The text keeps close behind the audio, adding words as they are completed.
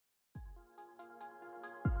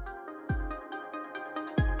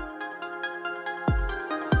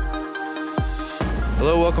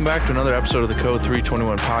Hello, welcome back to another episode of the Code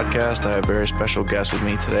 321 podcast. I have a very special guest with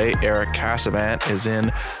me today. Eric Cassavant is in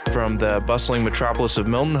from the bustling metropolis of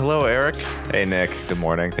Milton. Hello, Eric. Hey, Nick. Good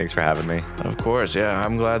morning. Thanks for having me. Of course, yeah.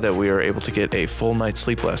 I'm glad that we were able to get a full night's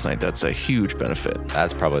sleep last night. That's a huge benefit.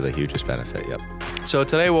 That's probably the hugest benefit, yep. So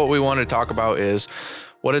today what we want to talk about is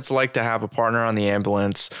what it's like to have a partner on the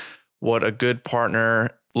ambulance, what a good partner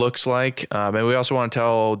looks like. And we also want to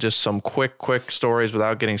tell just some quick stories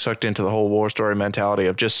without getting sucked into the whole war story mentality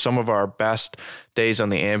of just some of our best days on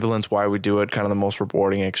the ambulance, why we do it, kind of the most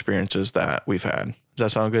rewarding experiences that we've had. Does that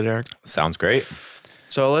sound good, Eric? Sounds great.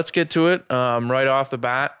 So let's get to it right off the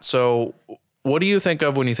bat. So what do you think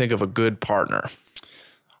of when you think of a good partner?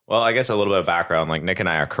 Well, I guess a little bit of background, like Nick and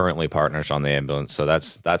I are currently partners on the ambulance, so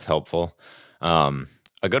that's helpful.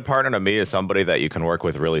 A good partner to me is somebody that you can work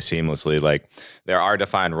with really seamlessly. Like there are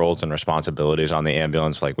defined roles and responsibilities on the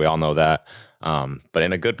ambulance, like we all know that. But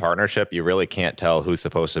in a good partnership, you really can't tell who's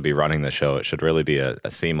supposed to be running the show. It should really be a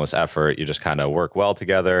seamless effort. You just kind of work well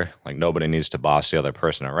together. Like nobody needs to boss the other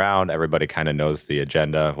person around. Everybody kind of knows the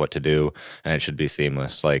agenda, what to do, and it should be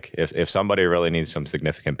seamless. Like if somebody really needs some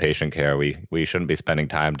significant patient care, we shouldn't be spending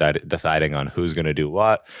time deciding on who's going to do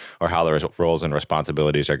what or how the roles and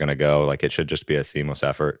responsibilities are going to go. Like it should just be a seamless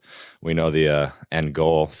effort. We know the end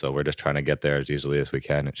goal, so we're just trying to get there as easily as we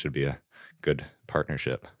can. It should be a good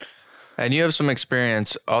partnership. And you have some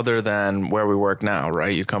experience other than where we work now,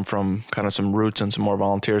 right? You come from kind of some roots and some more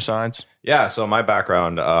volunteer sides. Yeah, so my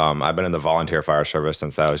background, I've been in the volunteer fire service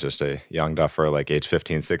since I was just a young duffer, like age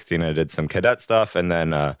 15, 16. I did some cadet stuff, and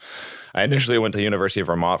then I initially went to the University of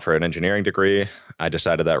Vermont for an engineering degree. I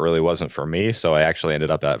decided that really wasn't for me, so I actually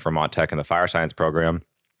ended up at Vermont Tech in the fire science program.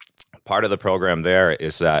 Part of the program there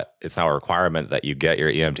is that it's now a requirement that you get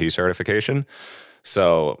your EMT certification.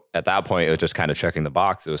 So at that point, it was just kind of checking the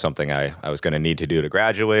box. It was something I was going to need to do to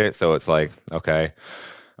graduate. So it's like, okay.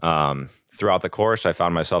 Throughout the course, I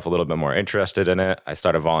found myself a little bit more interested in it. I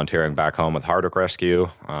started volunteering back home with Hardwick Rescue,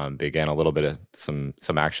 began a little bit of some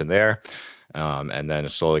action there, and then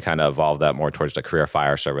slowly kind of evolved that more towards the career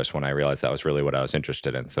fire service when I realized that was really what I was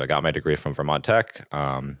interested in. So I got my degree from Vermont Tech,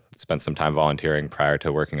 spent some time volunteering prior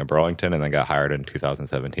to working at Burlington, and then got hired in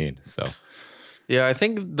 2017. So. Yeah, I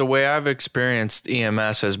think the way I've experienced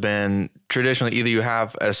EMS has been traditionally either you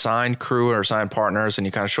have assigned crew or assigned partners and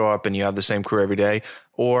you kind of show up and you have the same crew every day,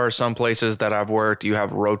 or some places that I've worked, you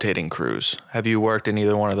have rotating crews. Have you worked in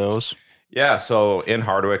either one of those? Yeah, so in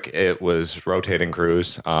Hardwick, it was rotating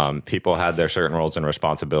crews. People had their certain roles and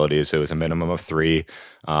responsibilities. It was a minimum of 3.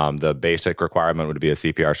 The basic requirement would be a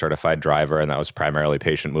CPR certified driver, and that was primarily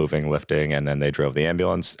patient moving, lifting, and then they drove the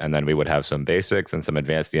ambulance. And then we would have some basics and some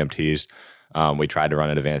advanced EMTs. We tried to run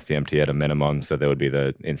an advanced EMT at a minimum, so there would be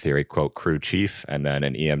the, in theory, quote, crew chief, and then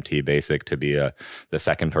an EMT basic to be the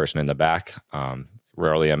second person in the back.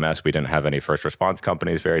 Rural EMS, we didn't have any first response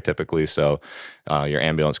companies very typically, so your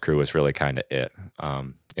ambulance crew was really kind of it.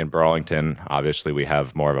 In Burlington, obviously, we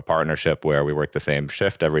have more of a partnership where we work the same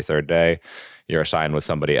shift every third day. You're assigned with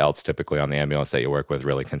somebody else typically on the ambulance that you work with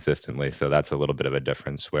really consistently, so that's a little bit of a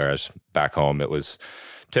difference, whereas back home it was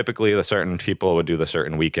typically the certain people would do the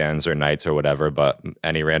certain weekends or nights or whatever, but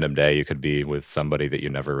any random day you could be with somebody that you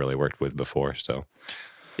never really worked with before. So,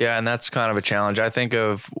 yeah, and that's kind of a challenge. I think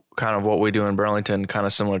of kind of what we do in Burlington, kind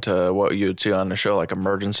of similar to what you'd see on the show, like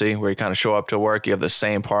Emergency, where you kind of show up to work, you have the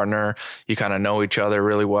same partner, you kind of know each other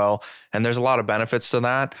really well, and there's a lot of benefits to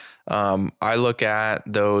that. I look at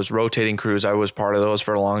those rotating crews. I was part of those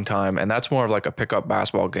for a long time, and that's more of like a pickup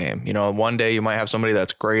basketball game. You know, one day you might have somebody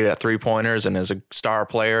that's great at 3-pointers and is a star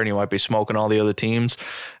player, and you might be smoking all the other teams.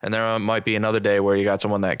 And there might be another day where you got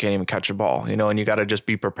someone that can't even catch the ball, you know, and you got to just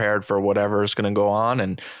be prepared for whatever is going to go on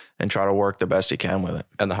and try to work the best you can with it.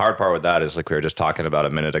 And the hard part with that is, like we were just talking about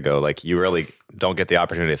a minute ago, like you really don't get the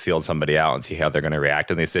opportunity to field somebody out and see how they're going to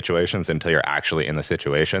react in these situations until you're actually in the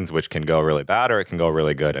situations, which can go really bad or it can go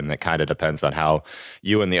really good. And it kind of depends on how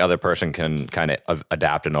you and the other person can kind of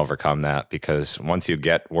adapt and overcome that, because once you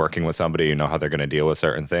get working with somebody, you know how they're going to deal with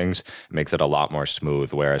certain things. It makes it a lot more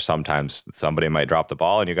smooth, whereas sometimes somebody might drop the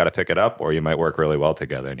ball and you got to pick it up, or you might work really well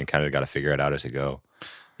together and you kind of got to figure it out as you go.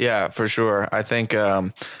 Yeah, for sure. I think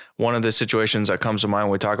one of the situations that comes to mind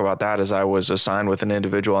when we talk about that is I was assigned with an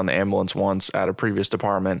individual on the ambulance once at a previous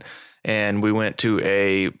department, and we went to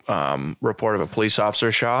a report of a police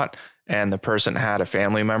officer shot, and the person had a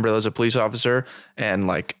family member that was a police officer and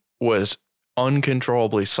like was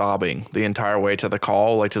uncontrollably sobbing the entire way to the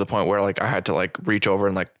call, like to the point where like I had to like reach over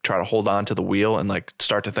and like try to hold on to the wheel and like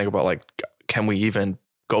start to think about like, can we even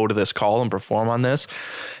go to this call and perform on this?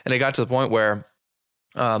 And it got to the point where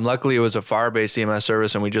Luckily, it was a fire-based EMS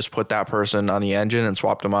service, and we just put that person on the engine and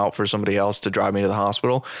swapped them out for somebody else to drive me to the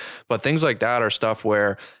hospital. But things like that are stuff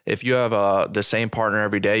where if you have the same partner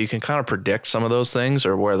every day, you can kind of predict some of those things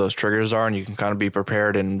or where those triggers are, and you can kind of be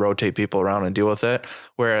prepared and rotate people around and deal with it.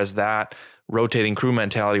 Whereas that rotating crew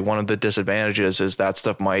mentality, one of the disadvantages is that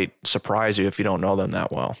stuff might surprise you if you don't know them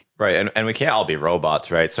that well. Right. And we can't all be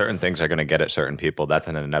robots, right? Certain things are going to get at certain people. That's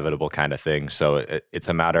an inevitable kind of thing. So it's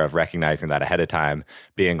a matter of recognizing that ahead of time,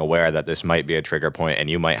 being aware that this might be a trigger point and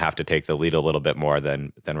you might have to take the lead a little bit more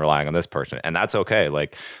than relying on this person. And that's okay.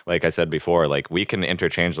 Like I said before, like we can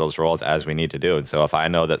interchange those roles as we need to do. And so if I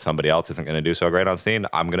know that somebody else isn't going to do so great on scene,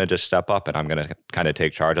 I'm going to just step up and I'm going to kind of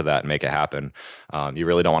take charge of that and make it happen. You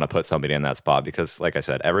really don't want to put somebody in that spot because, like I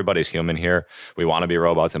said, everybody's human here. We want to be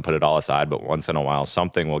robots and put it all aside, but once in a while,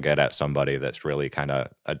 something will get at somebody that's really kind of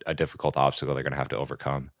a difficult obstacle they're going to have to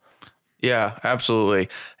overcome. Yeah, absolutely.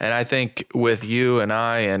 And I think with you and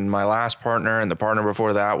I and my last partner and the partner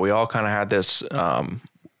before that, we all kind of had this,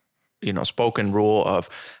 spoken rule of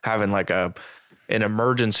having like an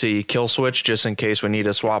emergency kill switch just in case we need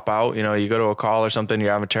to swap out. You know, you go to a call or something,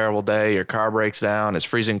 you're having a terrible day, your car breaks down, it's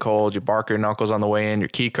freezing cold, you bark your knuckles on the way in, your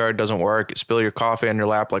key card doesn't work, you spill your coffee on your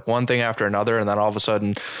lap, like one thing after another. And then all of a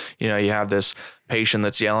sudden, you have this patient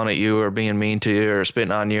that's yelling at you or being mean to you or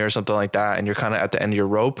spitting on you or something like that, and you're kind of at the end of your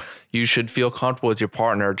rope. You should feel comfortable with your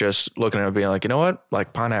partner just looking at it being like, you know what,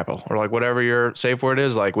 like pineapple or like whatever your safe word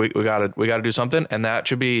is, like we gotta do something. And that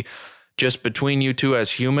should be just between you two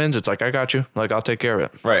as humans. It's like, I got you, like I'll take care of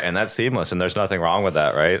it. Right. And that's seamless. And there's nothing wrong with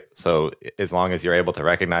that. Right. So as long as you're able to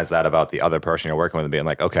recognize that about the other person you're working with and being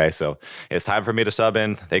like, okay, so it's time for me to sub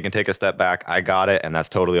in. They can take a step back. I got it. And that's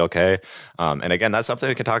totally okay. And again, that's something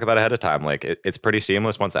we can talk about ahead of time. Like it's pretty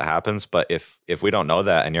seamless once it happens. But if we don't know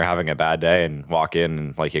that and you're having a bad day and walk in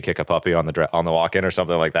and like you kick a puppy on the walk in or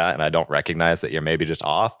something like that, and I don't recognize that you're maybe just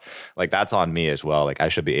off, like that's on me as well. Like I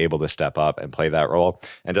should be able to step up and play that role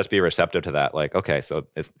and just be receptive to that. Like, okay, so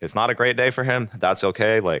it's not a great day for him. That's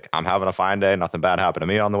okay. Like I'm having a fine day. Nothing bad happened to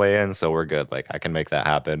me on the way in. So we're good. Like I can make that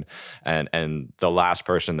happen. And the last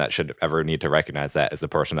person that should ever need to recognize that is the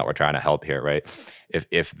person that we're trying to help here, right?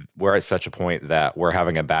 If we're at such a point that we're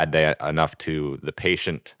having a bad day enough for the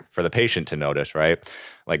patient to notice, right?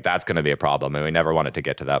 Like that's going to be a problem. And we never want it to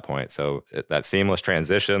get to that point. So that seamless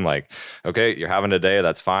transition, like, okay, you're having a day,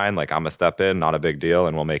 that's fine. Like I'm gonna step in, not a big deal,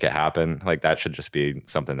 and we'll make it happen. Like that should just be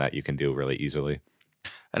something that you can do really easily.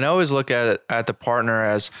 And I always look at the partner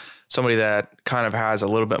as somebody that kind of has a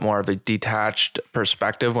little bit more of a detached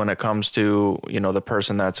perspective when it comes to, the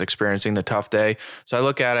person that's experiencing the tough day. So I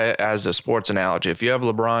look at it as a sports analogy. If you have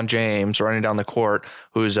LeBron James running down the court,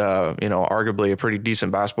 who's, arguably a pretty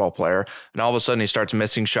decent basketball player, and all of a sudden he starts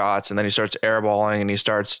missing shots and then he starts airballing and he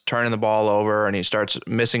starts turning the ball over and he starts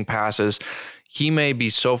missing passes, he may be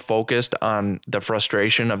so focused on the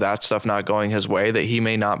frustration of that stuff not going his way that he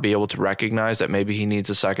may not be able to recognize that maybe he needs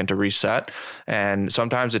a second to reset. And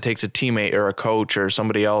sometimes it takes a teammate or a coach or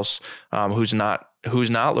somebody else who's not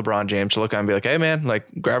LeBron James to look at him and be like, hey man,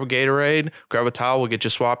 like grab a Gatorade, grab a towel, we'll get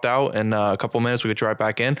you swapped out in a couple of minutes, we'll get you right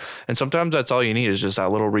back in. And sometimes that's all you need is just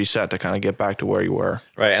that little reset to kind of get back to where you were.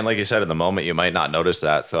 Right. And like you said, in the moment, you might not notice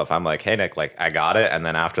that. So if I'm like, hey Nick, like I got it. And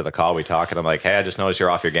then after the call we talk and I'm like, hey, I just noticed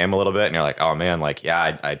you're off your game a little bit. And you're like, oh man, like,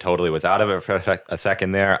 yeah, I totally was out of it for a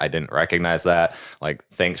second there. I didn't recognize that. Like,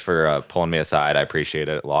 thanks for pulling me aside. I appreciate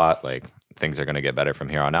it a lot. Like, things are going to get better from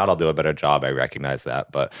here on out. I'll do a better job. I recognize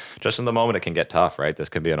that. But just in the moment, it can get tough, right? This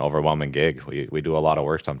can be an overwhelming gig. We do a lot of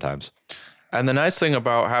work sometimes. And the nice thing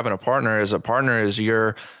about having a partner is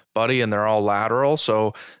your buddy and they're all lateral.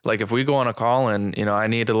 So like if we go on a call and, I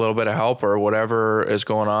need a little bit of help or whatever is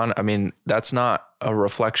going on, I mean, that's not a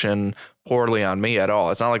reflection poorly on me at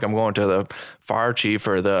all. It's not like I'm going to the fire chief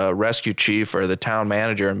or the rescue chief or the town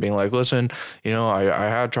manager and being like, listen, I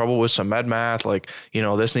had trouble with some med math, like,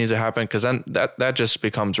 this needs to happen. Cause then that just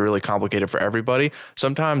becomes really complicated for everybody.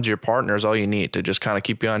 Sometimes your partner is all you need to just kind of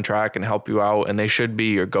keep you on track and help you out. And they should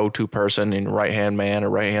be your go-to person and right-hand man or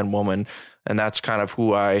right-hand woman. And that's kind of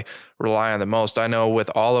who I rely on the most. I know with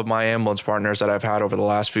all of my ambulance partners that I've had over the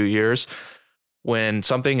last few years, when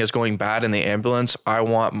something is going bad in the ambulance, I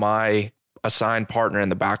want my assigned partner in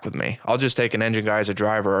the back with me. I'll just take an engine guy as a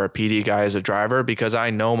driver or a PD guy as a driver because I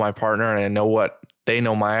know my partner and I know what they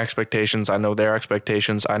know my expectations. I know their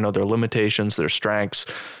expectations. I know their limitations, their strengths,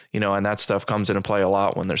 and that stuff comes into play a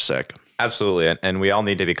lot when they're sick. Absolutely. And we all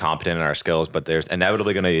need to be competent in our skills, but there's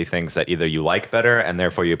inevitably going to be things that either you like better and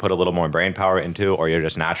therefore you put a little more brain power into, or you're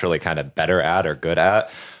just naturally kind of better at or good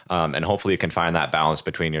at. And hopefully you can find that balance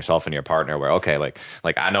between yourself and your partner where, okay, like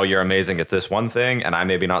I know you're amazing at this one thing and I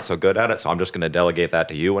maybe not so good at it. So I'm just going to delegate that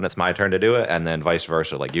to you when it's my turn to do it. And then vice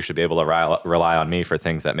versa. Like you should be able to rely on me for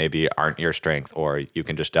things that maybe aren't your strength, or you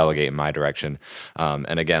can just delegate in my direction.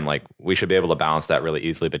 And again, like we should be able to balance that really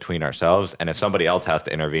easily between ourselves. And if somebody else has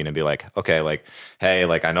to intervene and be like, okay, like, hey,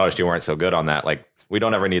 like I noticed you weren't so good on that. Like we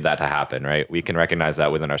don't ever need that to happen, right? We can recognize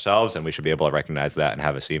that within ourselves, and we should be able to recognize that and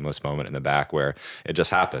have a seamless moment in the back where it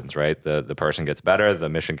just happens, right? The person gets better, the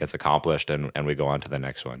mission gets accomplished, and we go on to the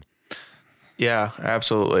next one. Yeah,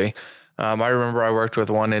 absolutely. I remember I worked with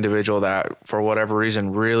one individual that, for whatever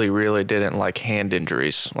reason, really, really didn't like hand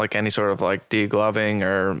injuries, like any sort of like degloving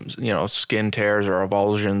or, skin tears or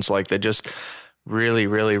avulsions. Like they just really,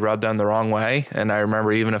 really rubbed them the wrong way. And I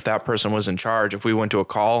remember even if that person was in charge, if we went to a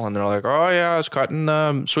call and they're like, oh yeah, I was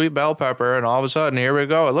cutting sweet bell pepper and all of a sudden, here we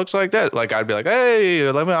go. It looks like that. Like I'd be like, hey,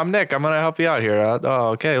 I'm Nick. I'm going to help you out here.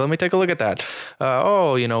 Okay. Let me take a look at that.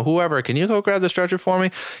 Whoever, can you go grab the stretcher for me?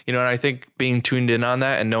 And I think being tuned in on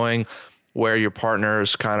that and knowing where your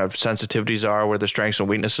partner's kind of sensitivities are, where the strengths and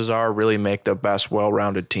weaknesses are, really make the best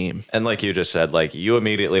well-rounded team. And like you just said, like you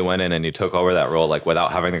immediately went in and you took over that role, like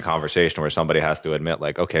without having the conversation where somebody has to admit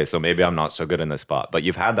like, okay, so maybe I'm not so good in this spot, but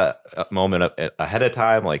you've had that moment ahead of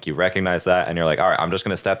time. Like you recognize that and you're like, all right, I'm just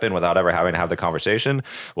going to step in without ever having to have the conversation.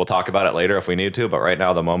 We'll talk about it later if we need to. But right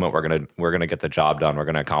now, the moment we're going to get the job done. We're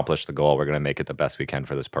going to accomplish the goal. We're going to make it the best we can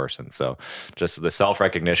for this person. So just the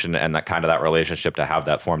self-recognition and that kind of that relationship to have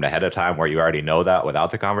that formed ahead of time where you already know that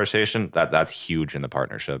without the conversation, that's huge in the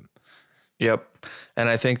partnership. Yep. And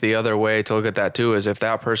I think the other way to look at that too is if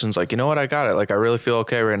that person's like, you know what, I got it. Like, I really feel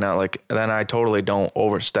okay right now. Like, then I totally don't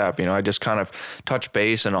overstep. I just kind of touch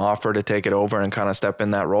base and offer to take it over and kind of step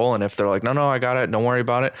in that role. And if they're like, no, I got it, don't worry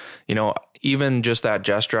about it. Even just that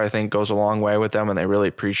gesture, I think, goes a long way with them. And they really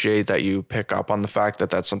appreciate that you pick up on the fact that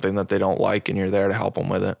that's something that they don't like and you're there to help them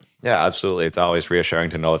with it. Yeah, absolutely. It's always reassuring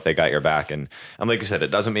to know that they got your back. And like you said, it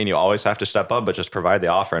doesn't mean you always have to step up, but just provide the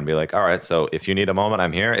offer and be like, all right, so if you need a moment,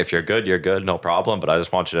 I'm here. If you're good, you're good. No problem. But I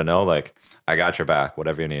just want you to know, like, I got your back,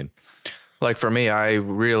 whatever you need. Like for me, I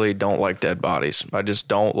really don't like dead bodies. I just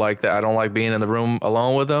don't like that. I don't like being in the room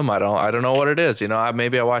alone with them. I don't know what it is.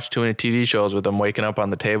 Maybe I watch too many TV shows with them waking up on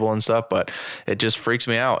the table and stuff, but it just freaks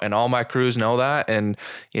me out. And all my crews know that. And,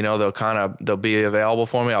 they'll be available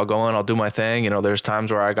for me. I'll go in, I'll do my thing. There's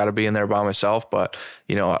times where I got to be in there by myself, but,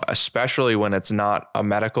 especially when it's not a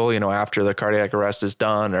medical, after the cardiac arrest is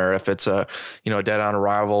done, or if it's a dead on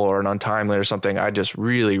arrival or an untimely or something, I just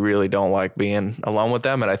really, really don't like being alone with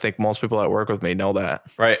them. And I think most people that work with me know that.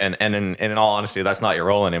 Right. And in all honesty, that's not your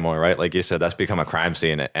role anymore, right? Like you said, that's become a crime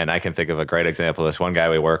scene. And I can think of a great example. This one guy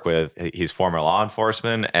we work with, he's former law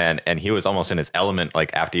enforcement and he was almost in his element,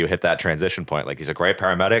 like after you hit that transition point. Like he's a great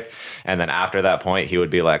paramedic. And then after that point, he would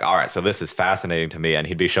be like, all right, so this is fascinating to me. And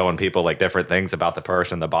he'd be showing people like different things about the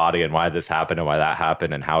person, the body, and why this happened and why that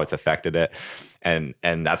happened and how it's affected it. And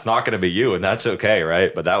that's not going to be you, and that's okay,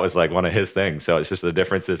 right? But that was like one of his things. So it's just the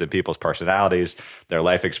differences in people's personalities, their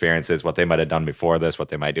life experiences, what they might have done before this, what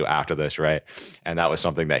they might do after this, right? And that was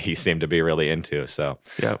something that he seemed to be really into. So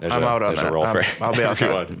yeah, I'm out on that. I'll be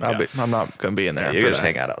outside. I'm not going to be in there. Yeah, you can just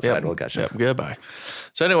hang out outside. Yep. We'll catch you. Yep. Goodbye.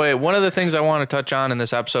 So anyway, one of the things I want to touch on in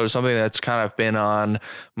this episode is something that's kind of been on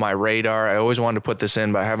my radar. I always wanted to put this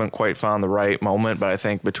in, but I haven't quite found the right moment. But I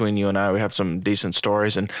think between you and I, we have some decent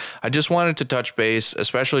stories. And I just wanted to touch base,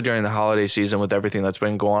 especially during the holiday season with everything that's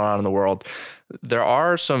been going on in the world. There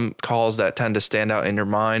are some calls that tend to stand out in your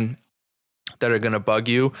mind that are going to bug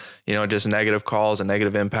you, just negative calls and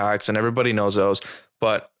negative impacts. And everybody knows those.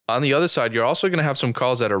 But on the other side, you're also going to have some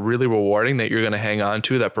calls that are really rewarding that you're going to hang on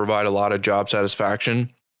to that provide a lot of job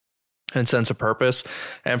satisfaction and sense of purpose.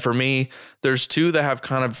 And for me, there's two that have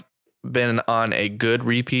kind of been on a good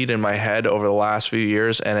repeat in my head over the last few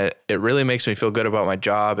years. And it really makes me feel good about my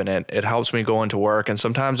job and it helps me go into work. And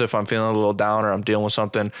sometimes if I'm feeling a little down or I'm dealing with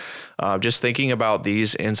something, just thinking about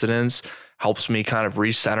these incidents helps me kind of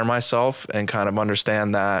recenter myself and kind of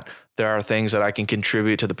understand that there are things that I can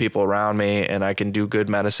contribute to the people around me and I can do good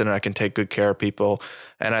medicine and I can take good care of people.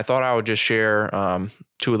 And I thought I would just share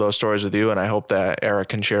two of those stories with you. And I hope that Eric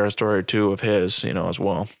can share a story or two of his, as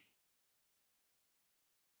well.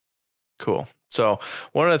 Cool. So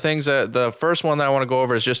one of the things that the first one that I want to go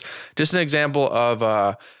over is just an example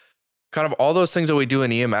of kind of all those things that we do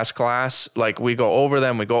in EMS class, like we go over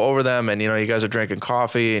them, and, you guys are drinking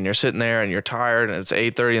coffee and you're sitting there and you're tired and it's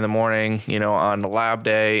 8:30 in the morning, on the lab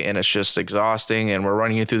day, and it's just exhausting, and we're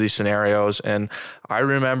running you through these scenarios. And I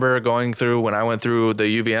remember going through, when I went through the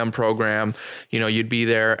UVM program, you'd be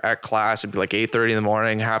there at class, it'd be like 8:30 in the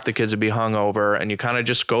morning, half the kids would be hungover, and you kind of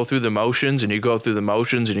just go through the motions and you go through the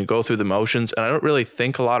motions and you go through the motions. And I don't really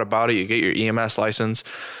think a lot about it. You get your EMS license,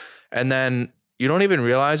 and then you don't even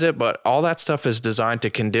realize it, but all that stuff is designed to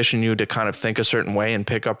condition you to kind of think a certain way and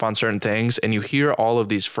pick up on certain things. And you hear all of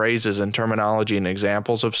these phrases and terminology and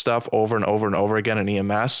examples of stuff over and over and over again in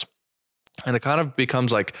EMS. And it kind of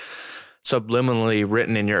becomes like subliminally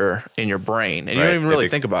written in your brain, and you don't even really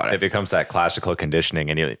think about it. It becomes that classical conditioning,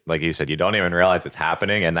 and you, like you said, you don't even realize it's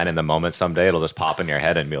happening. And then in the moment, someday it'll just pop in your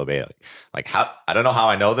head, and you'll be like, how, I don't know how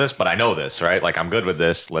I know this, but I know this, right? Like, I'm good with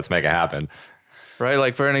this. Let's make it happen. Right.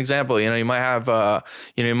 Like, for an example, you might have,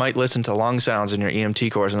 you might listen to lung sounds in your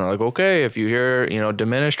EMT course, and they're like, okay, if you hear,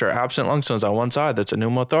 diminished or absent lung sounds on one side, that's a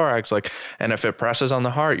pneumothorax. Like, and if it presses on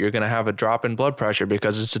the heart, you're going to have a drop in blood pressure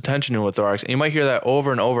because it's a tension pneumothorax. And you might hear that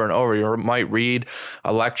over and over and over. You might read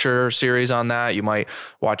a lecture series on that. You might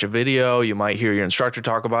watch a video. You might hear your instructor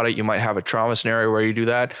talk about it. You might have a trauma scenario where you do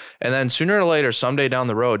that. And then sooner or later, someday down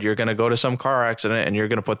the road, you're going to go to some car accident and you're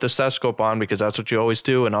going to put the stethoscope on because that's what you always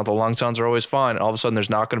do. And all the lung sounds are always fine. And all of a sudden there's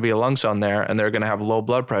not going to be a lung sound there, and they're going to have low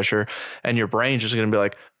blood pressure, and your brain's just going to be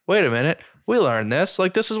like, wait a minute, we learned this,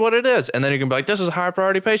 like, this is what it is. And then you're gonna be like, this is a high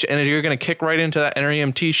priority patient, and you're gonna kick right into that enter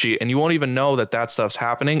EMT sheet, and you won't even know that that stuff's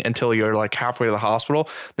happening until you're like halfway to the hospital.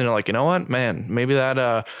 Then you're like, you know what, man, maybe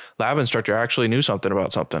that lab instructor actually knew something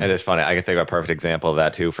about something. It is funny. I can think of a perfect example of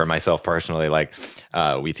that too for myself personally. Like,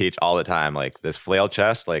 we teach all the time, like this flail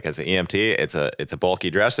chest, like as an EMT, it's a bulky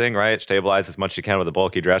dressing, right? Stabilize as much as you can with a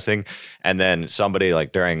bulky dressing. And then somebody,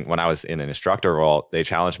 like, when I was in an instructor role, they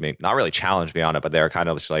not really challenged me on it, but they were kind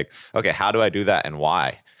of just like, okay, how do I do that and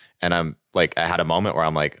why? And I'm like, I had a moment where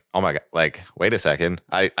I'm like, oh my God, like, wait a second.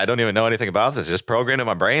 I don't even know anything about this. It's just programmed in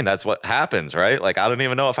my brain. That's what happens, right? Like, I don't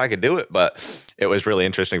even know if I could do it, but it was really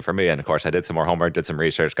interesting for me. And of course I did some more homework, did some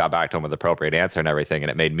research, got back to him with the appropriate answer and everything. And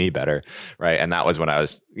it made me better. Right. And that was when I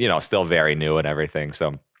was, still very new and everything.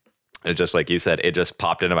 So it's just like you said, it just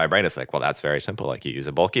popped into my brain. It's like, well, that's very simple. Like, you use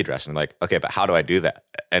a bulky dressing. Like, okay, but how do I do that?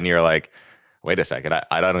 And you're like, wait a second,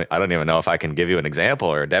 I don't even know if I can give you an example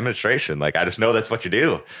or a demonstration. Like, I just know that's what you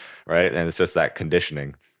do, right? And it's just that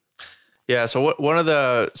conditioning. Yeah. So one of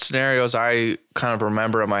the scenarios I kind of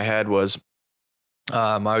remember in my head was,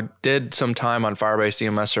 I did some time on fire-based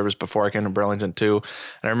EMS service before I came to Burlington too.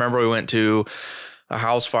 And I remember we went to a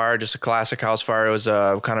house fire, just a classic house fire. It was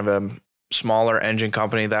kind of a smaller engine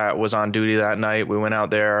company that was on duty that night. We went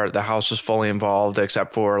out there. The house was fully involved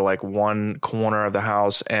except for like one corner of the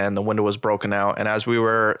house, and the window was broken out. And as we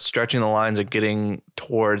were stretching the lines and getting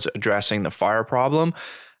towards addressing the fire problem,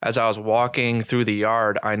 as I was walking through the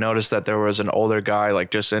yard, I noticed that there was an older guy, like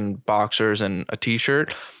just in boxers and a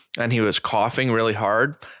t-shirt, and he was coughing really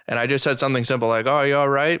hard. And I just said something simple like, "Oh, are you all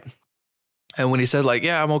right?" And when he said like,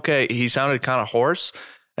 "Yeah, I'm okay," he sounded kind of hoarse.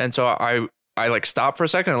 And so I like stopped for a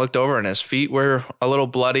second and looked over, and his feet were a little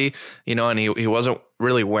bloody, and he wasn't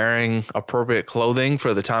really wearing appropriate clothing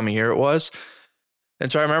for the time of year it was.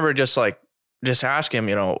 And so I remember just asking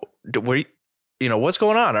him, what's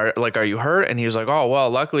going on? Are you hurt? And he was like, "Oh,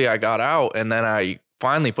 well, luckily I got out, and then I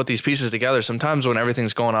finally put these pieces together." Sometimes when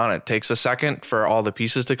everything's going on, it takes a second for all the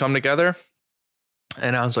pieces to come together.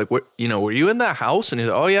 And I was like, were you in that house? And he's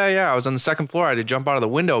like, "Oh, yeah. I was on the second floor. I had to jump out of the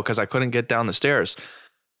window because I couldn't get down the stairs."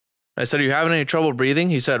 I said, "Are you having any trouble breathing?"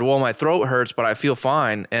 He said, "Well, my throat hurts, but I feel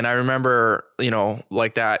fine." And I remember,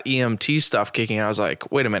 like that EMT stuff kicking in. I was like,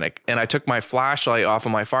 wait a minute. And I took my flashlight off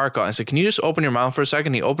of my fire call and I said, "Can you just open your mouth for a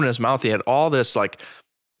second?" He opened his mouth. He had all this like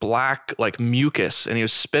black, like mucus, and he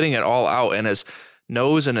was spitting it all out in his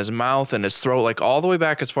nose and his mouth and his throat, like all the way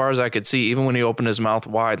back as far as I could see, even when he opened his mouth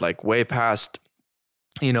wide, like way past,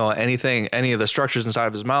 any of the structures inside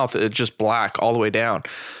of his mouth. It's just black all the way down.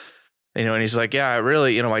 And he's like, "Yeah, it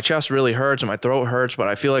really, my chest really hurts and my throat hurts, but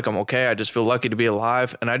I feel like I'm okay. I just feel lucky to be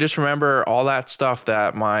alive." And I just remember all that stuff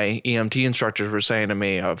that my EMT instructors were saying to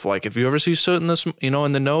me of like, if you ever see soot in this, in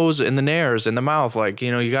the nose, in the nares, in the mouth, like,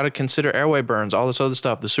 you got to consider airway burns, all this other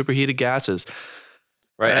stuff, the superheated gases.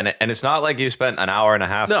 Right. And it's not like you spent an hour and a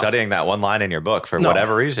half studying that one line in your book for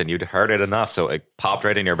whatever reason. You'd heard it enough. So it popped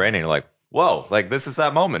right in your brain and you're like, whoa, like this is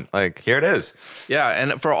that moment. Like here it is. Yeah,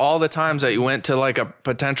 and for all the times that you went to like a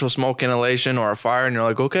potential smoke inhalation or a fire, and you're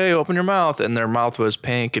like, okay, open your mouth, and their mouth was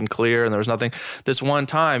pink and clear, and there was nothing. This one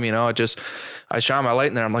time, I shine my light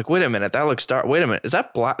in there. I'm like, wait a minute, that looks dark. Wait a minute, is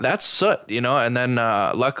that black? That's soot, And then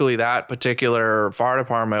luckily, that particular fire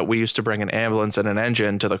department, we used to bring an ambulance and an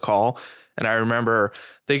engine to the call, and I remember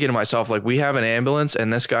thinking to myself, like, we have an ambulance,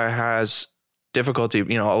 and this guy has difficulty, a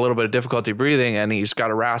little bit of difficulty breathing, and he's got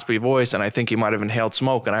a raspy voice, and I think he might have inhaled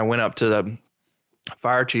smoke. And I went up to the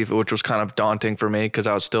fire chief, which was kind of daunting for me because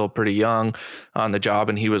I was still pretty young on the job,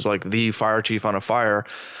 and he was like the fire chief on a fire.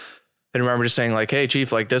 And I remember just saying like, hey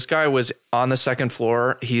chief, like this guy was on the second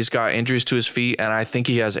floor. He's got injuries to his feet, and I think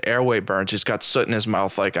he has airway burns. He's got soot in his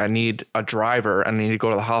mouth. Like, I need a driver. I need to go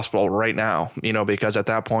to the hospital right now, because at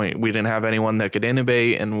that point we didn't have anyone that could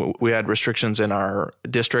intubate, and we had restrictions in our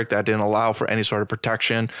district that didn't allow for any sort of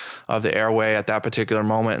protection of the airway at that particular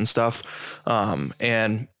moment and stuff.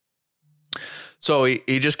 And so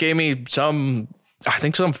he just gave me some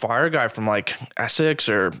fire guy from like Essex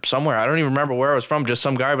or somewhere. I don't even remember where I was from. Just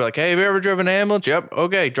some guy be like, hey, have you ever driven an ambulance? Yep.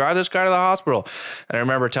 Okay. Drive this guy to the hospital. And I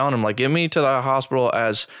remember telling him like, get me to the hospital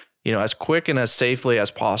as quick and as safely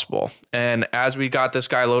as possible. And as we got this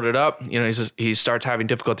guy loaded up, he starts having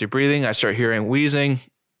difficulty breathing. I start hearing wheezing.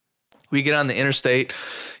 We get on the interstate,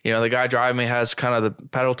 the guy driving me has kind of the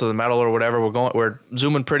pedal to the metal or whatever. We're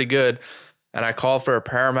zooming pretty good. And I called for a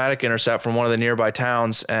paramedic intercept from one of the nearby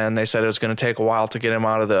towns, and they said it was going to take a while to get him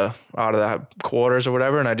out of the quarters or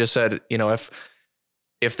whatever. And I just said, if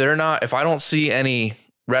I don't see any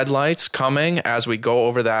red lights coming as we go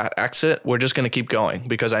over that exit, we're just going to keep going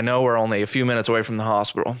because I know we're only a few minutes away from the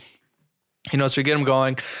hospital. So we get him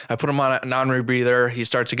going. I put him on a non-rebreather. He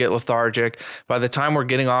starts to get lethargic. By the time we're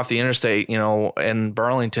getting off the interstate, in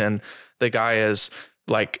Burlington, the guy is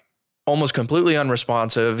like almost completely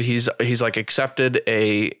unresponsive. He's like accepted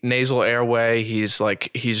a nasal airway. He's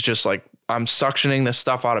just like, I'm suctioning this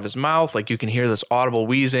stuff out of his mouth. Like, you can hear this audible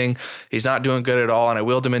wheezing. He's not doing good at all. And I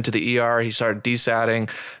wheeled him into the ER. He started desatting.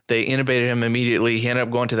 They intubated him immediately. He ended up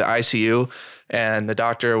going to the ICU, and the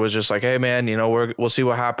doctor was just like, hey man, we'll see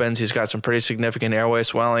what happens. He's got some pretty significant airway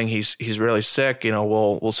swelling. He's really sick.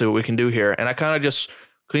 We'll see what we can do here. And I kind of just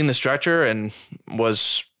cleaned the stretcher and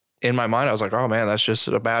was, in my mind, I was like, oh man, that's just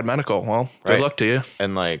a bad medical. Well, good luck to you.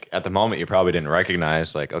 And like at the moment, you probably didn't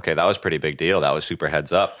recognize like, okay, that was pretty big deal. That was super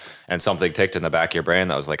heads up. And something ticked in the back of your brain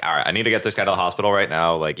that was like, all right, I need to get this guy to the hospital right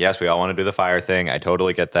now. Like, yes, we all want to do the fire thing. I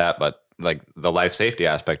totally get that. But like the life safety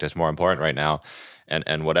aspect is more important right now.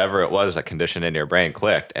 And whatever it was, that condition in your brain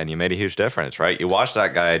clicked, and you made a huge difference, right? You watched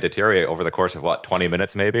that guy deteriorate over the course of 20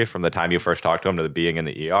 minutes maybe from the time you first talked to him to the being in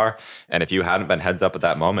the ER. And if you hadn't been heads up at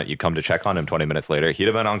that moment, you come to check on him 20 minutes later, he'd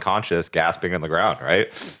have been unconscious, gasping on the ground, right?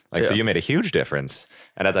 Like, So you made a huge difference.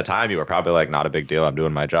 And at the time you were probably like, not a big deal, I'm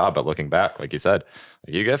doing my job. But looking back, like you said,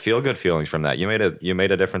 you get feel good feelings from that. You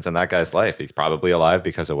made a difference in that guy's life. He's probably alive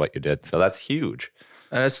because of what you did. So that's huge.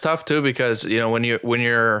 And it's tough too, because, when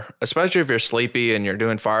you're, especially if you're sleepy and you're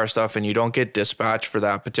doing fire stuff and you don't get dispatched for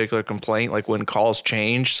that particular complaint, like when calls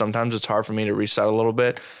change, sometimes it's hard for me to reset a little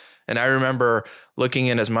bit. And I remember looking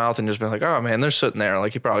in his mouth and just being like, oh man, they're sitting there.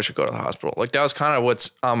 Like, he probably should go to the hospital. Like, that was kind of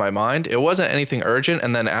what's on my mind. It wasn't anything urgent.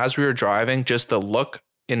 And then as we were driving, just the look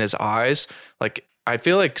in his eyes, like, I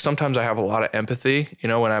feel like sometimes I have a lot of empathy,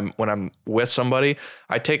 when I'm with somebody.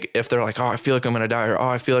 If they're like, oh, I feel like I'm going to die, or, oh,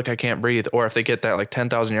 I feel like I can't breathe, or if they get that like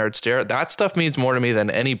 10,000 yard stare, that stuff means more to me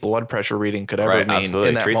than any blood pressure reading could ever mean. Absolutely.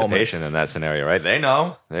 In that Treat moment. The patient in that scenario, right? They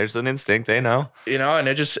know. There's an instinct. They know. And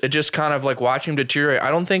it just kind of like watching him deteriorate.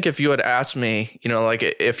 I don't think if you had asked me, like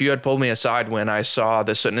if you had pulled me aside when I saw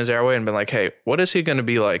this soot in his airway and been like, hey, what is he going to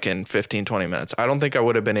be like in 15, 20 minutes? I don't think I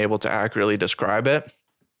would have been able to accurately describe it.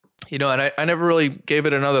 And I never really gave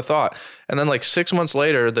it another thought. And then like 6 months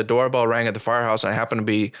later, the doorbell rang at the firehouse, and I happened to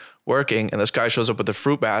be working, and this guy shows up with the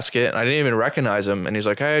fruit basket, and I didn't even recognize him. And he's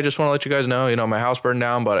like, hey, I just want to let you guys know, my house burned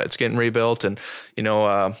down, but it's getting rebuilt. And,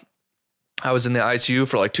 I was in the ICU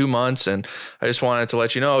for like 2 months, and I just wanted to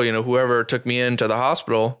let you know, whoever took me into the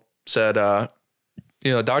hospital said,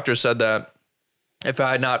 the doctor said that if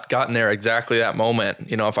I had not gotten there exactly that moment,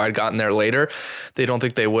 if I had gotten there later, they don't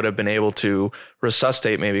think they would have been able to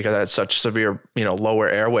resuscitate me because I had such severe, lower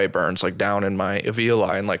airway burns, like down in my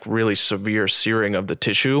alveoli, and like really severe searing of the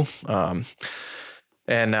tissue.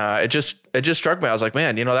 It just struck me. I was like,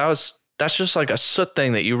 man, that's just like a soot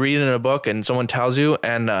thing that you read in a book and someone tells you.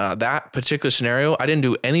 And that particular scenario, I didn't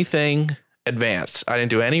do anything advanced. I didn't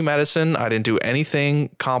do any medicine. I didn't do anything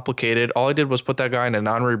complicated. All I did was put that guy in a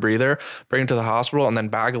non-rebreather, bring him to the hospital, and then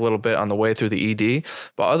bag a little bit on the way through the ED.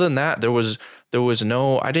 But other than that, there was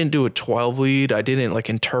I didn't do a 12 lead. I didn't like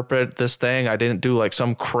interpret this thing. I didn't do like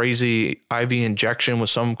some crazy IV injection with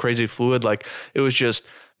some crazy fluid. Like it was just,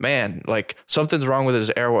 man, like something's wrong with his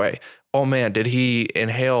airway. Oh man, did he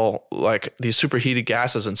inhale like these superheated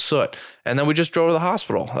gases and soot? And then we just drove to the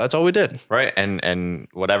hospital. That's all we did. Right. And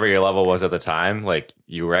whatever your level was at the time, like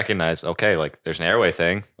you recognize, okay, like there's an airway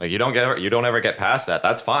thing. Like you don't ever get past that.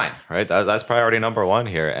 That's fine. Right. That's priority number one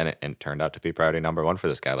here. And it turned out to be priority number one for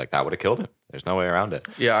this guy. Like that would have killed him. There's no way around it.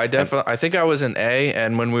 Yeah, I think I was in A,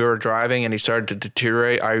 and when we were driving and he started to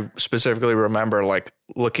deteriorate, I specifically remember like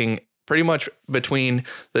looking pretty much between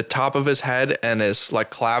the top of his head and his like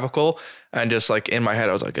clavicle, and just like in my head,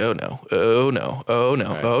 I was like, oh no, oh no, oh no,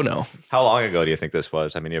 right. Oh no. How long ago do you think this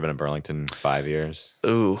was? I mean, you've been in Burlington 5 years.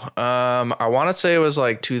 Ooh, I want to say it was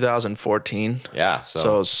like 2014. Yeah.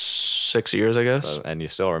 So 6 years, I guess. And you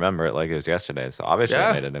still remember it like it was yesterday. So obviously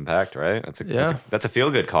it made an impact, right? That's a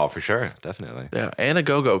feel-good call for sure. Definitely. Yeah. And a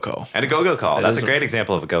go-go call. That's a great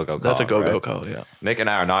example of a go-go call. That's a go-go call, yeah. Nick and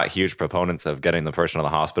I are not huge proponents of getting the person to the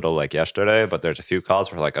hospital like yesterday, but there's a few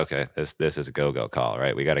calls where we're like, okay, this is a go-go call,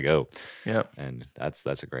 right? We got to go. Yep. And that's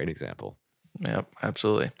a great example. Yep,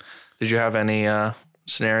 absolutely. Did you have any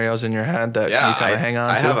scenarios in your head that you kind of hang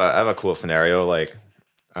on to? I have a cool scenario. Like,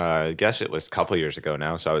 I guess it was a couple years ago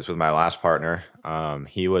now. So I was with my last partner.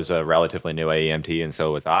 He was a relatively new AEMT, and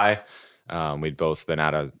so was I. We'd both been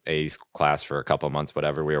out of A class for a couple of months,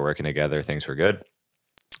 whatever. We were working together. Things were good.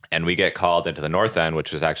 And we get called into the North End,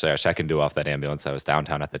 which was actually our second due off that ambulance. I was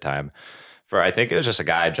downtown at the time. For, I think it was just a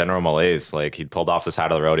guy, general malaise. Like he'd pulled off the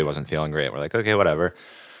side of the road. He wasn't feeling great. We're like, okay, whatever.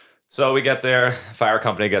 So we get there. Fire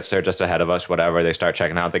company gets there just ahead of us, whatever. They start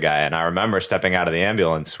checking out the guy. And I remember stepping out of the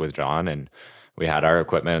ambulance with John, and we had our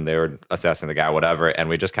equipment and they were assessing the guy, whatever. And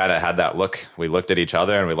we just kind of had that look. We looked at each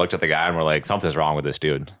other and we looked at the guy and we're like, something's wrong with this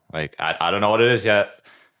dude. Like, I don't know what it is yet,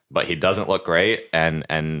 but he doesn't look great.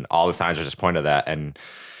 And all the signs are just pointing to that. And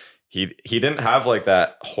he didn't have like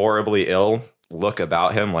that horribly ill look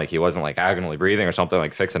about him, like he wasn't like agonally breathing or something,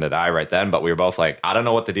 like fixing to die right then, but we were both like, I don't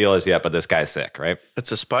know what the deal is yet, but this guy's sick, right? It's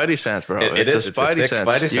a spidey sense, bro. It's a spidey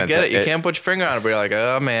sense. You get it. You can't put your finger on it, but you're like,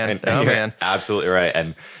 oh man, man. Absolutely right.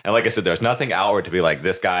 And like I said, there's nothing outward to be like,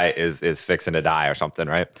 this guy is fixing to die or something,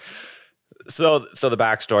 right? So the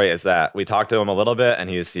backstory is that we talked to him a little bit, and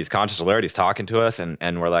he's conscious alert. He's talking to us,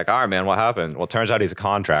 and we're like, all right, man, what happened? Well, it turns out he's a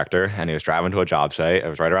contractor, and he was driving to a job site. It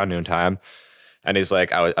was right around noontime. And he's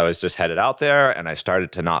like, I was just headed out there, and I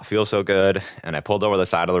started to not feel so good, and I pulled over the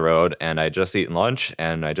side of the road, and I just eaten lunch,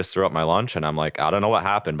 and I just threw up my lunch, and I'm like, I don't know what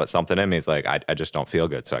happened, but something in me is like, I just don't feel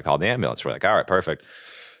good. So I called the ambulance. We're like, all right, perfect.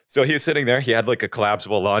 So he was sitting there. He had like a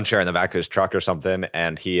collapsible lawn chair in the back of his truck or something,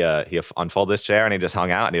 and he unfolded his chair and he just hung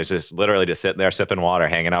out, and he was just literally just sitting there sipping water,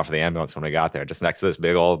 hanging out for the ambulance when we got there, just next to this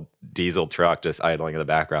big old diesel truck just idling in the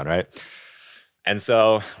background, right? And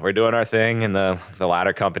so we're doing our thing, and the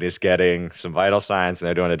ladder company's getting some vital signs, and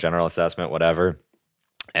they're doing a general assessment, whatever.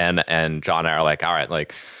 And John and I are like, all right,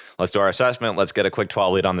 like, let's do our assessment. Let's get a quick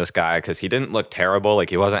 12 lead on this guy, because he didn't look terrible. Like,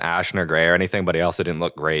 he wasn't ashen or gray or anything, but he also didn't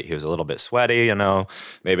look great. He was a little bit sweaty,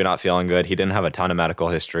 maybe not feeling good. He didn't have a ton of medical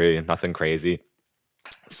history, nothing crazy.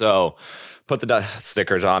 So put the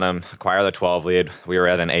stickers on him, acquire the 12 lead. We were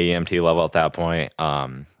at an AEMT level at that point.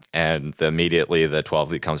 And immediately the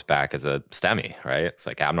 12 lead comes back as a STEMI, right? It's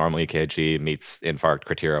like abnormal EKG meets infarct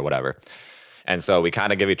criteria, whatever. And so we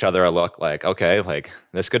kind of give each other a look like, okay, like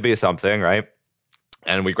this could be something, right?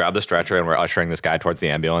 And we grab the stretcher and we're ushering this guy towards the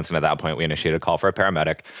ambulance. And at that point, we initiate a call for a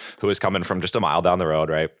paramedic who is coming from just a mile down the road,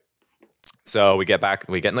 right? So we get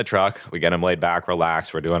in the truck, we get him laid back,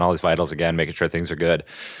 relaxed. We're doing all his vitals again, making sure things are good.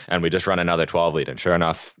 And we just run another 12 lead. And sure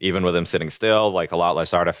enough, even with him sitting still, like a lot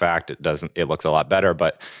less artifact, it looks a lot better,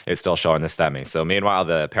 but it's still showing the STEMI. So meanwhile,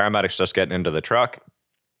 the paramedic's just getting into the truck.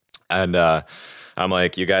 And I'm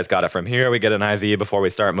like, you guys got it from here. We get an IV before we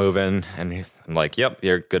start moving. And I'm like, yep,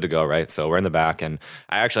 you're good to go, right? So we're in the back. And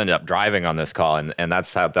I actually ended up driving on this call. And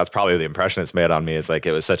that's probably the impression it's made on me, is like,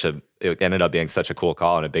 it ended up being such a cool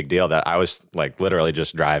call and a big deal that I was like literally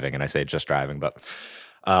just driving. And I say just driving, but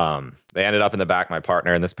they ended up in the back. My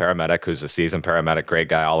partner and this paramedic, who's a seasoned paramedic, great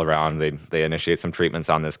guy all around. They initiate some treatments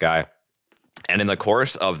on this guy. And in the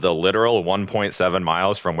course of the literal 1.7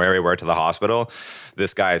 miles from where we were to the hospital,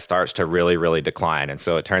 this guy starts to really, really decline. And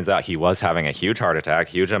so it turns out he was having a huge heart attack,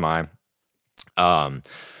 huge MI. And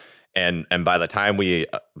by the time we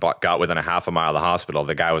got within a half a mile of the hospital,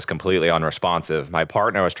 the guy was completely unresponsive. My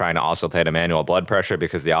partner was trying to oscillate a manual blood pressure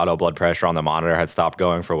because the auto blood pressure on the monitor had stopped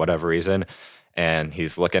going for whatever reason. And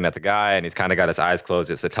he's looking at the guy, and he's kind of got his eyes closed.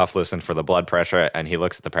 It's a tough listen for the blood pressure. And he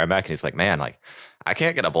looks at the paramedic, and he's like, man, like, I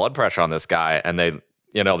can't get a blood pressure on this guy. And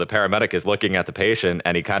the paramedic is looking at the patient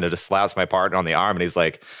and he kind of just slaps my partner on the arm and he's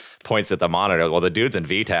like, points at the monitor. Well, the dude's in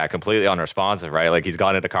VTAC, completely unresponsive, right? Like he's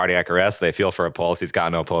gone into cardiac arrest. They feel for a pulse. He's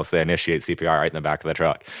got no pulse. They initiate CPR right in the back of the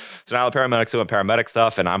truck. So now the paramedic's doing paramedic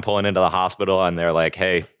stuff and I'm pulling into the hospital and they're like,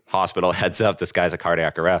 hey, hospital, heads up, this guy's a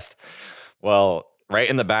cardiac arrest. Well, right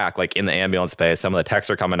in the back, like in the ambulance space, some of the techs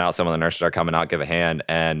are coming out, some of the nurses are coming out, give a hand,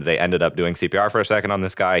 and they ended up doing CPR for a second on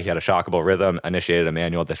this guy. He had a shockable rhythm, initiated a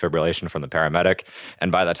manual defibrillation from the paramedic, and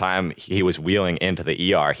by the time he was wheeling into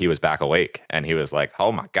the ER, he was back awake, and he was like,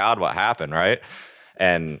 oh my God, what happened, right?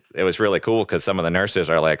 And it was really cool because some of the nurses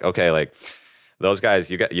are like, okay, like, those guys,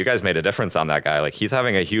 you guys made a difference on that guy. Like he's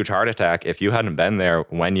having a huge heart attack. If you hadn't been there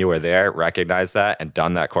when you were there, recognized that and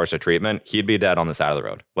done that course of treatment, he'd be dead on the side of the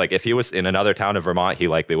road. Like if he was in another town in Vermont, he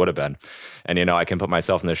likely would have been. And, I can put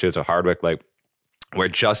myself in the shoes of Hardwick. Like we're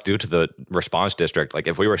just due to the response district. Like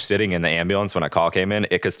if we were sitting in the ambulance when a call came in,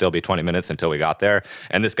 it could still be 20 minutes until we got there.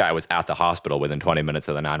 And this guy was at the hospital within 20 minutes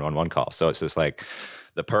of the 911 call. So it's just like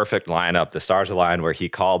the perfect lineup. The stars aligned where he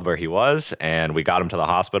called where he was, and we got him to the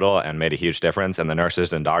hospital and made a huge difference. And the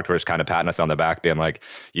nurses and doctors kind of patting us on the back, being like,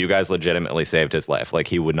 you guys legitimately saved his life. Like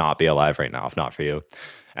he would not be alive right now if not for you.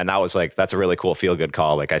 And that was like, that's a really cool feel good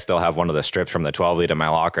call. Like I still have one of the strips from the 12 lead in my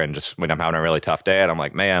locker. And just when I'm having a really tough day and I'm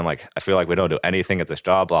like, man, like I feel like we don't do anything at this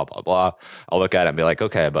job, blah, blah, blah. I'll look at it and be like,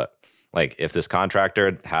 okay, but like if this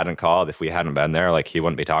contractor hadn't called, if we hadn't been there, like he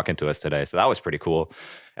wouldn't be talking to us today. So that was pretty cool.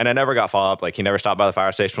 And I never got follow up. Like he never stopped by the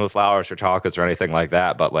fire station with flowers or chocolates or anything like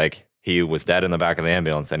that. But like he was dead in the back of the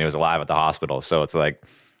ambulance and he was alive at the hospital. So it's like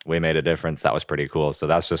we made a difference. That was pretty cool. So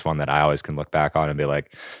that's just one that I always can look back on and be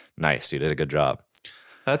like, nice, you did a good job.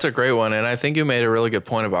 That's a great one. And I think you made a really good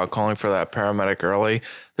point about calling for that paramedic early.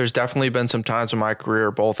 There's definitely been some times in my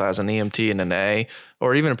career, both as an EMT and an A,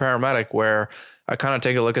 or even a paramedic, where I kind of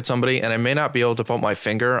take a look at somebody and I may not be able to put my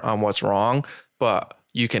finger on what's wrong, but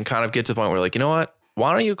you can kind of get to the point where like, you know what?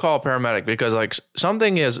 Why don't you call a paramedic? Because like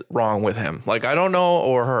something is wrong with him. Like I don't know,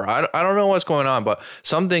 or her, I don't know what's going on, but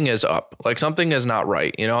something is up. Like something is not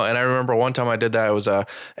right, And I remember one time I did that. It was a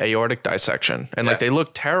aortic dissection, and like they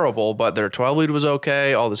looked terrible, but their 12 lead was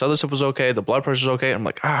okay. All this other stuff was okay. The blood pressure was okay. I'm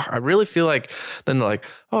like, I really feel like. Then they're like,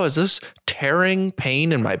 oh, is this tearing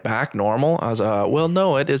pain in my back normal? I was well,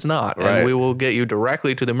 no, it is not, right. And we will get you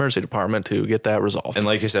directly to the emergency department to get that resolved. And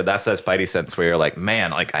like you said, that's that spidey sense where you're like,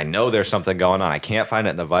 man, like I know there's something going on. I can't find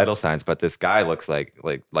it in the vital signs, but this guy looks like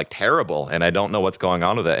terrible, and I don't know what's going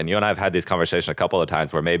on with it. And you and I have had these conversations a couple of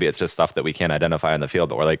times where maybe it's just stuff that we can't identify in the field,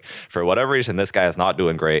 but we're like, for whatever reason, this guy is not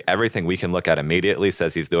doing great. Everything we can look at immediately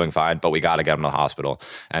says he's doing fine, but we got to get him to the hospital.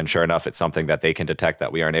 And sure enough, it's something that they can detect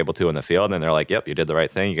that we aren't able to in the field, and they're like, yep, you did the right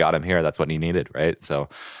thing. You got him here. That's what he needed, right? So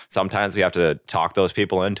sometimes we have to talk those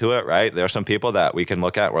people into it, right? There are some people that we can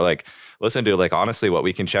look at. We're like, listen, dude, like honestly, what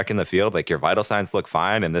we can check in the field, like your vital signs look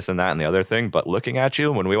fine and this and that and the other thing. But looking at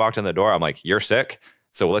you, when we walked in the door, I'm like, you're sick.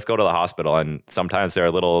 So let's go to the hospital. And sometimes they're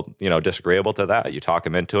a little, disagreeable to that. You talk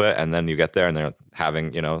them into it, and then you get there and they're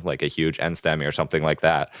having, like a huge NSTEMI or something like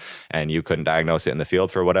that. And you couldn't diagnose it in the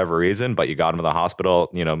field for whatever reason, but you got them to the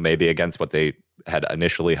hospital, maybe against what they had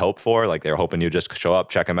initially hoped for. Like they were hoping you just show up,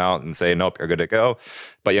 check them out and say, nope, you're good to go.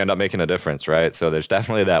 But you end up making a difference, right? So there's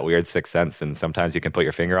definitely that weird sixth sense. And sometimes you can put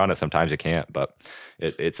your finger on it. Sometimes you can't, but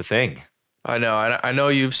it's a thing. I know. I know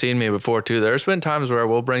you've seen me before too. There's been times where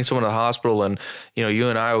we'll bring someone to the hospital and, you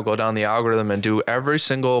and I will go down the algorithm and do every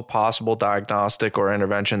single possible diagnostic or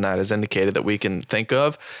intervention that is indicated that we can think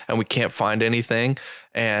of, and we can't find anything.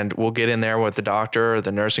 And we'll get in there with the doctor or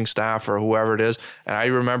the nursing staff or whoever it is. And I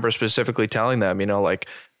remember specifically telling them, like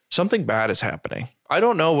something bad is happening. I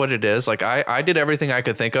don't know what it is. Like I did everything I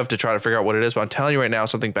could think of to try to figure out what it is, but I'm telling you right now,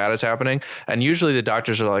 something bad is happening. And usually the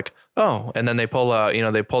doctors are like, oh, and then they pull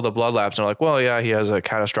they pull the blood labs and they're like, well, yeah, he has a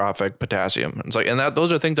catastrophic potassium. And it's like, and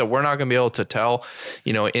those are things that we're not going to be able to tell,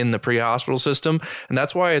 in the pre-hospital system. And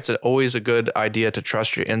that's why it's always a good idea to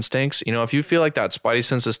trust your instincts. If you feel like that spidey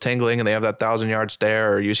sense is tingling and they have that 1,000-yard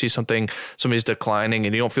stare, or you see somebody's declining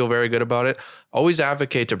and you don't feel very good about it, always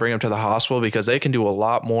advocate to bring them to the hospital, because they can do a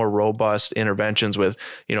lot more robust interventions with,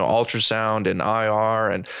 ultrasound and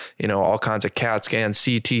IR and, all kinds of CAT scan,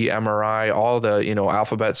 CT, MRI, all the,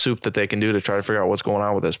 alphabet soup that they can do to try to figure out what's going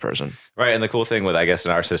on with this person. Right. And the cool thing with, I guess,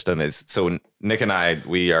 in our system is, so Nick and I,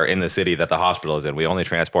 we are in the city that the hospital is in. We only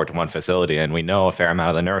transport to one facility, and we know a fair amount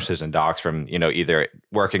of the nurses and docs from, either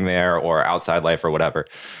working there or outside life or whatever.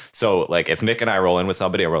 So like if Nick and I roll in with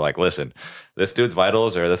somebody and we're like, listen, this dude's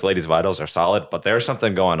vitals or this lady's vitals are solid, but there's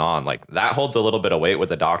something going on, like that holds a little bit of weight with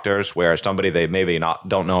the doctors, whereas somebody they maybe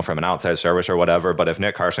don't know from an outside service or whatever. But if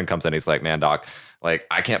Nick Carson comes in, he's like, man, doc, Like,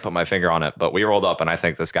 I can't put my finger on it, but we rolled up and I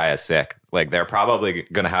think this guy is sick. Like, they're probably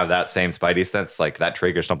going to have that same spidey sense. Like, that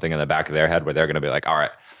triggers something in the back of their head where they're going to be like, all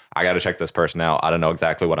right, I got to check this person out. I don't know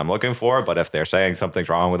exactly what I'm looking for, but if they're saying something's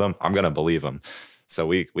wrong with them, I'm going to believe them. So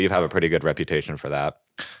we have a pretty good reputation for that.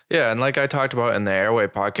 Yeah. And like I talked about in the Airway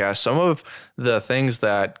podcast, some of the things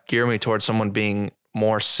that gear me towards someone being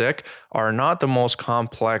more sick are not the most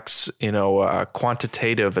complex,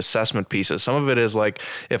 quantitative assessment pieces. Some of it is like,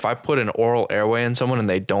 if I put an oral airway in someone and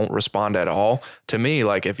they don't respond at all, to me,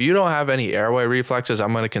 like, if you don't have any airway reflexes,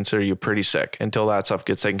 I'm going to consider you pretty sick until that stuff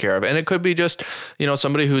gets taken care of. And it could be just,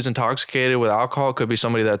 somebody who's intoxicated with alcohol. It could be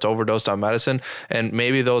somebody that's overdosed on medicine. And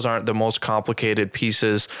maybe those aren't the most complicated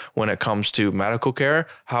pieces when it comes to medical care.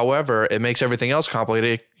 However, it makes everything else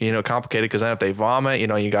complicated because then if they vomit,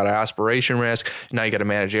 you got an aspiration risk. Now you got to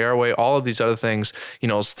manage airway, all of these other things,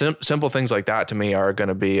 simple things like that to me are going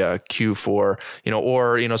to be a cue for,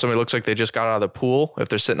 or somebody looks like they just got out of the pool. If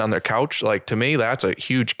they're sitting on their couch, like, to me, that's a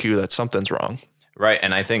huge cue that something's wrong. Right.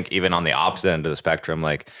 And I think even on the opposite end of the spectrum,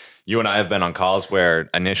 like, you and I have been on calls where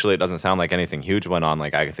initially it doesn't sound like anything huge went on.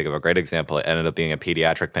 Like, I can think of a great example. It ended up being a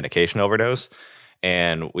pediatric medication overdose.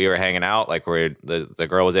 And we were hanging out, like, where the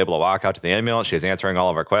girl was able to walk out to the ambulance. She was answering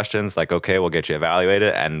all of our questions, like, okay, we'll get you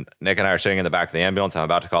evaluated. And Nick and I are sitting in the back of the ambulance. I'm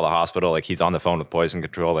about to call the hospital. Like, he's on the phone with poison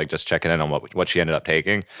control, like, just checking in on what she ended up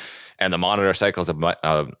taking. And the monitor cycles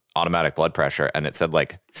of automatic blood pressure, and it said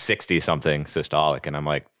like 60 something systolic. And I'm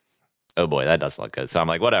like, oh boy, that does look good. So I'm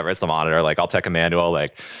like, whatever, it's the monitor. Like, I'll take a manual,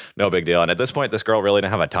 like, no big deal. And at this point, this girl really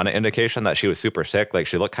didn't have a ton of indication that she was super sick. Like,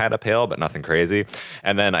 she looked kind of pale, but nothing crazy.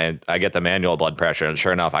 And then I get the manual blood pressure, and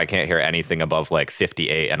sure enough, I can't hear anything above like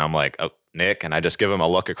 58. And I'm like, oh, Nick. And I just give him a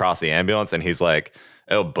look across the ambulance, and he's like,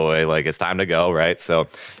 oh boy, like, it's time to go, right? So,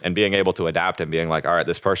 and being able to adapt and being like, all right,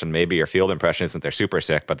 this person, maybe your field impression isn't they're super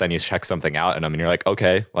sick, but then you check something out in them and you're like,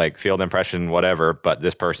 okay, like, field impression, whatever, but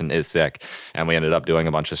this person is sick. And we ended up doing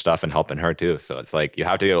a bunch of stuff and helping her too. So it's like, you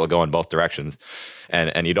have to be able to go in both directions,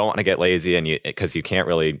 and you don't want to get lazy, and because you can't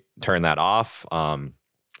really turn that off.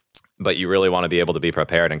 But you really want to be able to be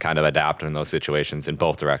prepared and kind of adapt in those situations in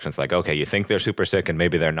both directions. Like, okay, you think they're super sick and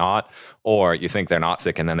maybe they're not, or you think they're not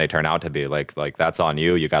sick and then they turn out to be. Like that's on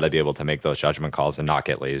you. You got to be able to make those judgment calls and not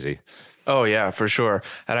get lazy. Oh yeah, for sure.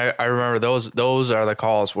 And I remember those are the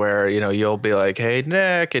calls where, you'll be like, hey,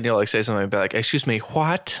 Nick, and you'll like say something and be like, excuse me,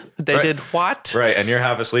 what? They did what? Right. And you're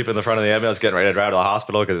half asleep in the front of the ambulance getting ready to drive to the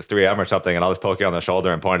hospital because it's 3 a.m. or something, and I'll just poke you on the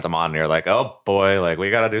shoulder and point at the monitor. You're like, oh boy, like,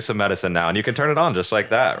 we got to do some medicine now. And you can turn it on just like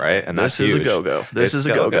that, right? And that's This is huge. a go-go. This is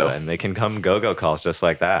a go-go. And they can come go-go calls just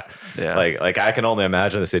like that. Yeah. Like I can only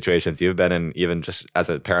imagine the situations you've been in, even just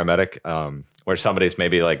as a paramedic, where somebody's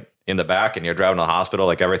maybe like in the back and you're driving to the hospital,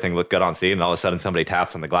 like everything looked good on scene, and all of a sudden somebody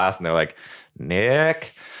taps on the glass and they're like,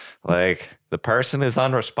 Nick, like, the person is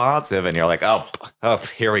unresponsive, and you're like, oh,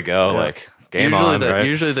 here we go. Yeah. Like, game on, right?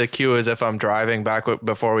 Usually the cue is if I'm driving back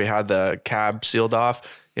before we had the cab sealed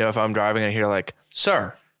off, if I'm driving and hear like,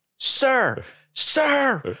 sir,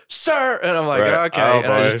 and I'm like, right. okay, and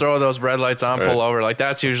I just throw those red lights on, pull over. Like,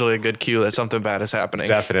 that's usually a good cue that something bad is happening.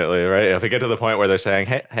 Definitely, right? If we get to the point where they're saying,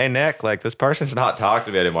 hey Nick, like, this person's not talking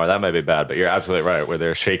to me anymore, that might be bad. But you're absolutely right, where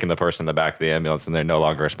they're shaking the person in the back of the ambulance and they're no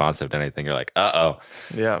longer responsive to anything. You're like, uh-oh.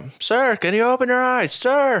 Yeah. Sir, can you open your eyes,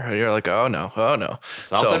 sir? And you're like, oh no.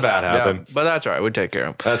 Something bad happened. Yeah, but that's all right. We take care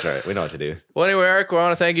of them. That's right. We know what to do. Well, anyway, Eric, we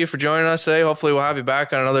want to thank you for joining us today. Hopefully we'll have you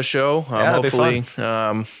back on another show. Hopefully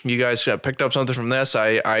you guys picked up something from this.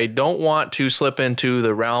 I don't want to slip into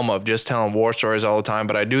the realm of just telling war stories all the time,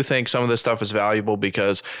 but I do think some of this stuff is valuable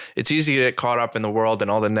because it's easy to get caught up in the world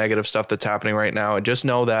and all the negative stuff that's happening right now. And just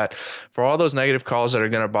know that for all those negative calls that are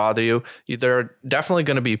going to bother you, there are definitely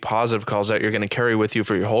going to be positive calls that you're going to carry with you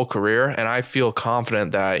for your whole career. And I feel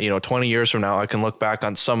confident that, 20 years from now, I can look back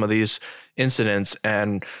on some of these incidents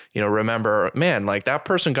and, remember, man, like, that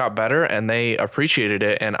person got better and they appreciated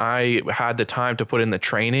it. And I had the time to put in the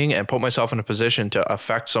training and put myself in a position to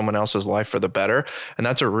affect someone else's life for the better. And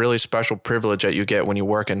that's a really special privilege that you get when you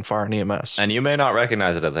work in fire and EMS. And you may not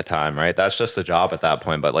recognize it at the time, right? That's just the job at that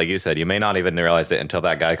point. But like you said, you may not even realize it until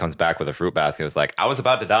that guy comes back with a fruit basket. It's like, I was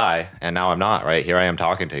about to die and now I'm not, right? Here I am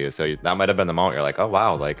talking to you. So that might have been the moment you're like, oh,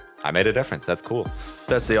 wow, like, I made a difference. That's cool.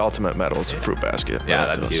 That's the ultimate medal, is a fruit basket. Yeah,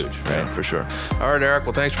 that's huge. Right, for sure. All right, Eric.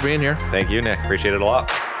 Well, thanks for being here. Thank you, Nick. Appreciate it a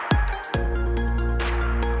lot.